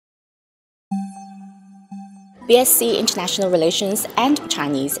BSc International Relations and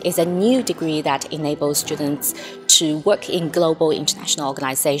Chinese is a new degree that enables students to work in global international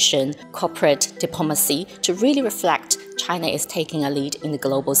organization, corporate diplomacy, to really reflect China is taking a lead in the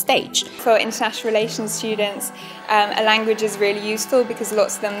global stage. For international relations students, a language is really useful because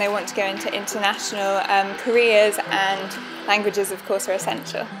lots of them, they want to go into international careers, and languages of course are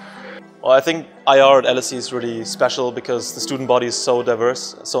essential. Well, I think IR at LSE is really special because the student body is so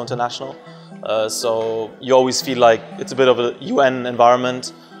diverse, so international. So you always feel like it's a bit of a UN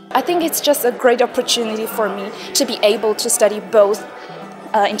environment. I think it's just a great opportunity for me to be able to study both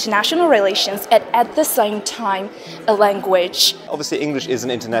international relations and at the same time a language. Obviously English is an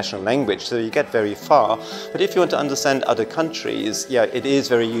international language, so you get very far, but if you want to understand other countries, yeah, it is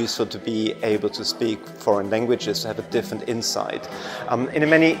very useful to be able to speak foreign languages, to have a different insight. In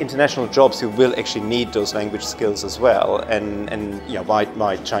many international jobs you will actually need those language skills as well, and yeah,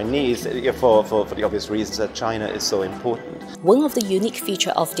 why Chinese? For the obvious reasons that China is so important. One of the unique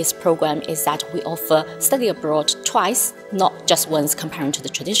features of this program is that we offer study abroad twice, not just once comparing to the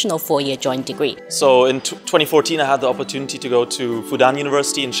traditional four-year joint degree. So in 2014 I had the opportunity to go to Fudan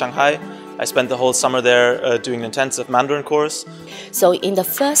University in Shanghai. I spent the whole summer there doing an intensive Mandarin course. So in the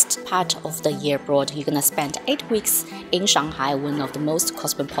first part of the year abroad, you're going to spend 8 weeks in Shanghai, one of the most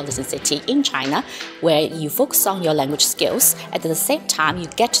cosmopolitan cities in China, where you focus on your language skills. At the same time, you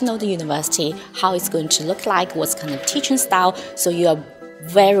get to know the university, how it's going to look like, what kind of teaching style, so you are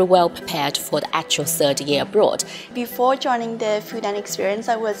very well prepared for the actual third year abroad. Before joining the Fudan experience,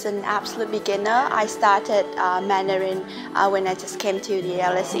 I was an absolute beginner. I started Mandarin when I just came to the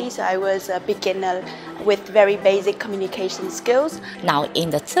LSE, so I was a beginner with very basic communication skills. Now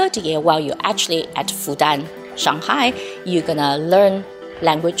in the third year, while you're actually at Fudan, Shanghai, you're gonna learn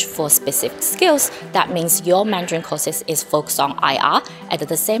language for specific skills. That means your Mandarin courses is focused on IR. At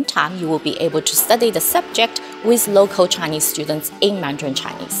the same time, you will be able to study the subject with local Chinese students in Mandarin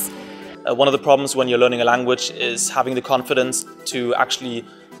Chinese. One of the problems when you're learning a language is having the confidence to actually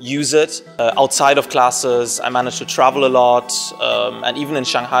use it. Outside of classes, I managed to travel a lot, and even in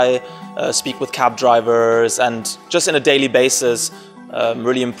Shanghai, speak with cab drivers, and just on a daily basis,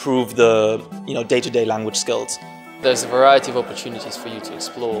 really improve the day-to-day language skills. There's a variety of opportunities for you to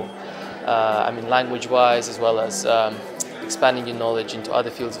explore, language-wise, as well as expanding your knowledge into other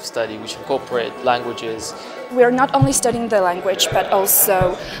fields of study which incorporate languages. We're not only studying the language, but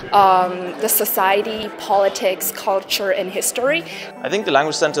also the society, politics, culture, and history. I think the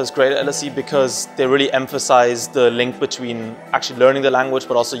Language Centre is great at LSE because they really emphasize the link between actually learning the language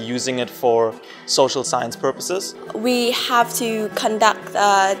but also using it for social science purposes. We have to conduct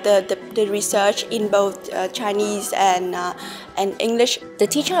the research in both Chinese and English. The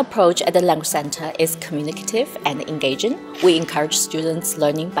teaching approach at the Language Centre is communicative and engaging. We encourage students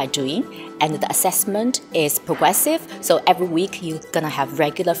learning by doing, and the assessment is progressive, so every week you're gonna have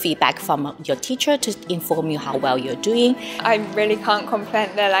regular feedback from your teacher to inform you how well you're doing. I really can't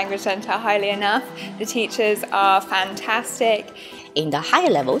compliment the Language Centre highly enough. The teachers are fantastic. In the higher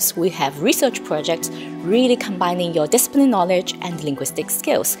levels, we have research projects really combining your discipline knowledge and linguistic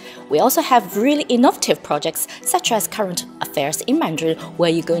skills. We also have really innovative projects such as current affairs in Mandarin,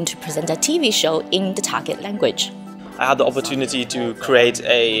 where you're going to present a TV show in the target language. I had the opportunity to create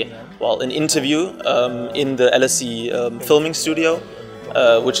an interview in the LSE filming studio,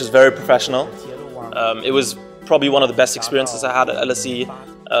 which is very professional. It was probably one of the best experiences I had at LSE.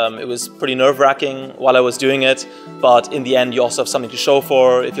 It was pretty nerve-wracking while I was doing it, but in the end you also have something to show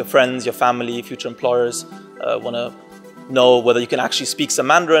for if your friends, your family, future employers want to know whether you can actually speak some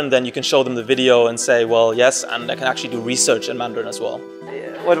Mandarin. Then you can show them the video and say, well, yes, and I can actually do research in Mandarin as well.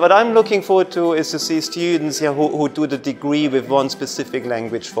 What I'm looking forward to is to see students here who do the degree with one specific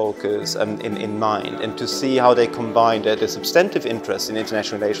language focus in mind, and to see how they combine their substantive interest in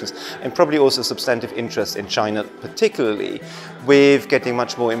international relations and probably also substantive interest in China particularly, with getting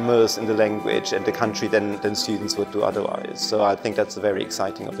much more immersed in the language and the country than students would do otherwise. So I think that's a very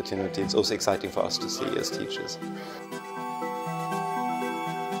exciting opportunity. It's also exciting for us to see as teachers.